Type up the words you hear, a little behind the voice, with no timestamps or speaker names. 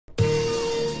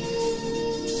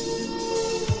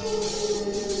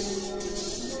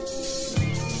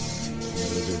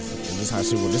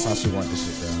how she want this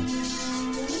shit done.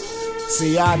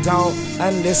 See, I don't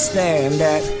understand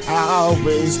that I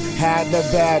always had the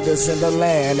baddest in the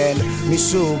land, and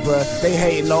mishuba, they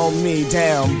hating on me,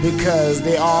 damn, because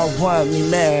they all want me,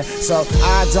 man. So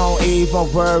I don't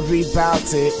even worry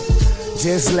about it,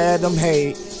 just let them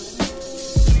hate.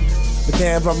 But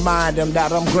then remind them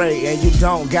that I'm great, and you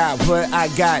don't got what I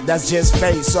got, that's just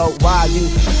fate. So why you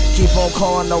keep on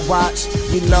calling to watch?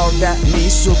 You know that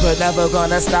mishuba never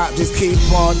gonna stop. Just keep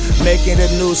on making the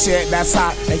new shit that's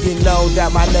hot, and you know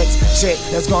that my next shit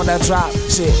is gonna drop.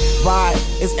 Shit, why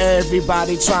is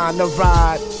everybody trying to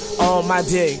ride on my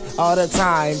dick all the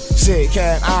time? Shit,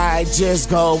 can I just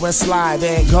go and slide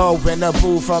and go in the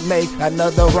booth and make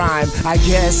another rhyme? I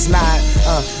guess not,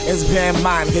 it's been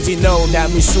mine, cause you know that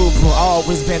mishuba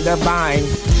always been divine.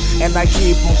 And I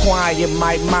keep them quiet,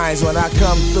 my minds. When I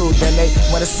come through, then they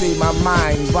wanna see my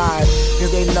mind. Why?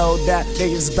 Cause they know that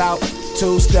they is about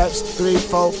 2 steps, 3,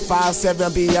 4, 5,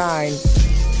 7 behind.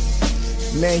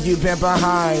 Man, you been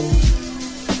behind.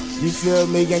 You feel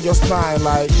me in your spine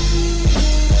like,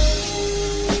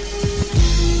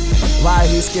 why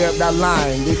he skipped that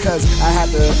line? Because I had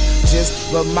to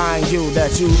just remind you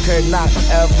that you could not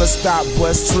ever stop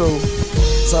what's true.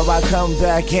 So I come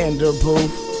back in the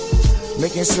booth,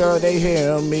 making sure they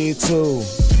hear me too,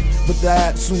 with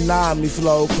that tsunami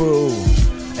flow crew.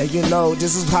 And you know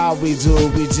this is how we do,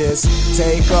 we just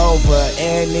take over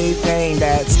anything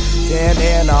that's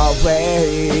in our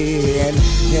way, and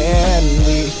then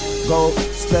we go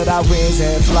spread our wings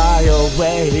and fly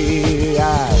away.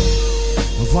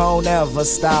 I won't ever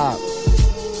stop,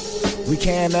 we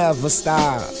can't ever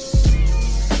stop.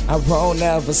 I won't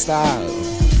ever stop,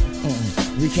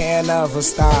 we can't ever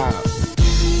stop.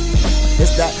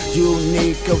 It's that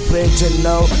unique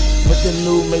original with the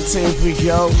new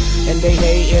material, and they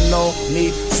hating on me,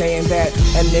 saying that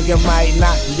a nigga might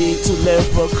not be too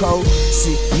lyrical.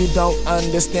 See, you don't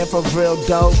understand for real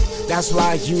though, that's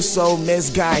why you so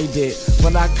misguided.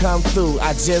 When I come through,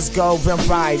 I just go and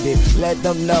ride it. Let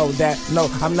them know that, no,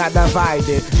 I'm not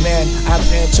divided. Man, I've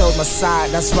been chose my side,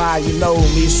 that's why you know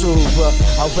mishuba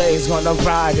always gonna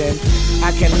ride it.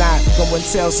 I cannot go and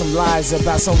tell some lies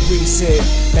about some weak shit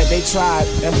that they tried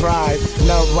and bribed.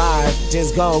 No, I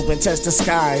just go and touch the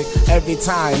sky. Every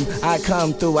time I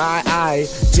come through, I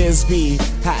just be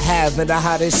having the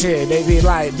hottest shit. They be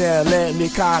like, damn, let me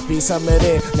copy some of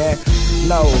it, man.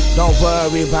 No, don't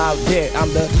worry about it,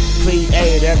 I'm the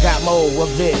creator, got more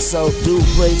of it. So do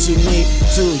what you need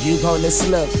to, you gonna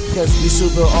slip, cause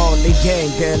mishuba on the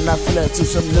game, then I flip to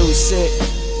some new shit.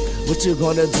 What you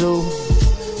gonna do?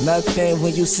 Nothing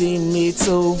when you see me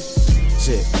too.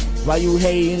 Shit, why you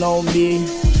hating on me?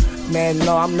 Man,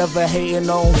 no, I'm never hating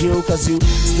on you, cause you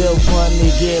still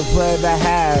wanna get what I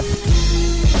have.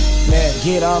 Man,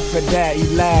 get off of that, you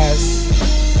last.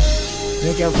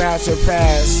 Think about your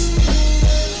past.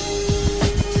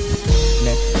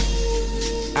 Man,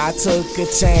 I took a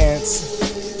chance,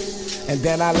 and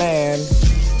then I land.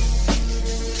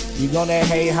 You gonna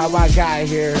hate how I got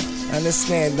here.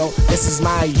 Understand, though, this is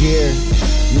my year.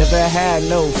 Never had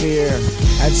no fear.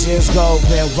 I just go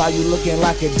in while you looking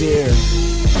like a deer.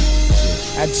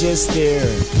 I just stare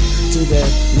to the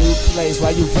new place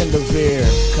while you in the rear.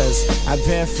 Cause I've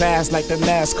been fast like the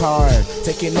NASCAR,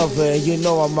 taking over, and you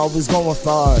know I'm always going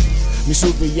far.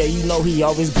 mishuba, yeah, you know he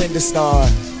always been the star.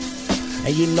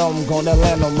 And you know I'm gonna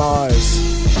land on Mars,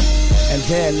 and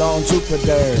then on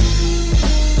Jupiter,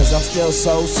 cause I'm still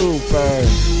so super.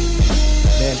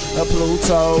 Then a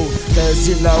Pluto, cause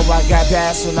you know I got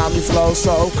that tsunami flow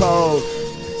so cold.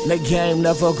 The game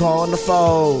never gonna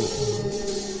fold.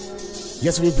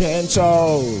 Yes, we been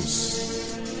chose.